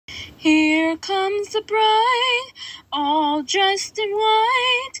Here comes the bride, all dressed in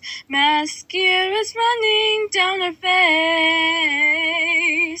white, mascara's running down her face.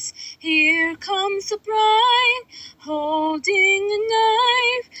 Here comes the bride, holding a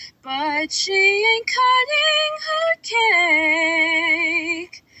knife, but she ain't cutting her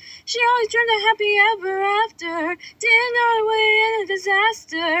cake. She always dreamed of happy ever after, didn't know her way in a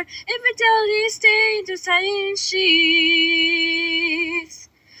disaster. Infidelity stained her satin sheets.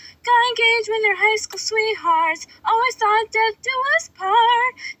 Got engaged when they're high school sweethearts, always thought death do us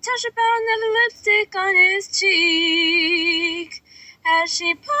part, till she found another lipstick on his cheek. As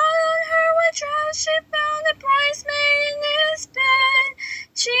she put on her white dress, she found a bridesmaid in his bed,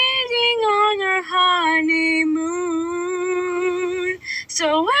 cheating on her honeymoon.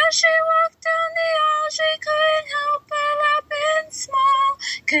 So as she walked down the aisle, she couldn't help but laugh and smile,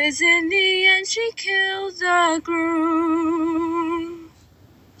 'cause in the end she killed the groom.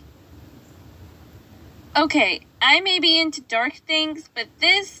 Okay, I may be into dark things, but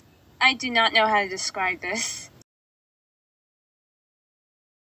this, I do not know how to describe this.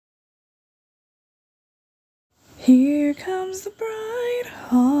 Here comes the bride,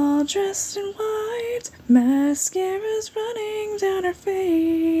 all dressed in white, mascara's running down her face.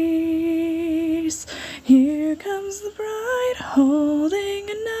 Here comes the bride, holding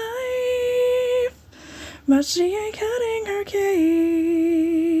a knife, but she ain't cutting her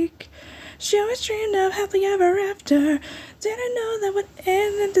cake. She always dreamed of happily ever after, didn't know that would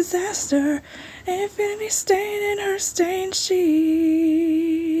end in disaster. Infinity stain in her stained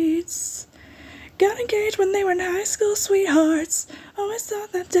sheets. Got engaged when they were in high school sweethearts, always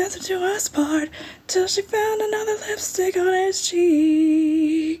thought that death would do us part, till she found another lipstick on his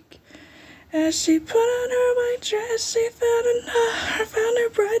cheek. As she put on her white dress, she found her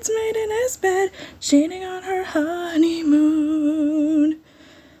bridesmaid in his bed, cheating on her honeymoon.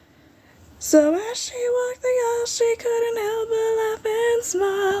 So as she walked the aisle, she couldn't help but laugh and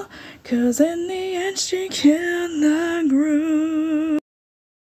smile, 'cause in the end she killed the groom.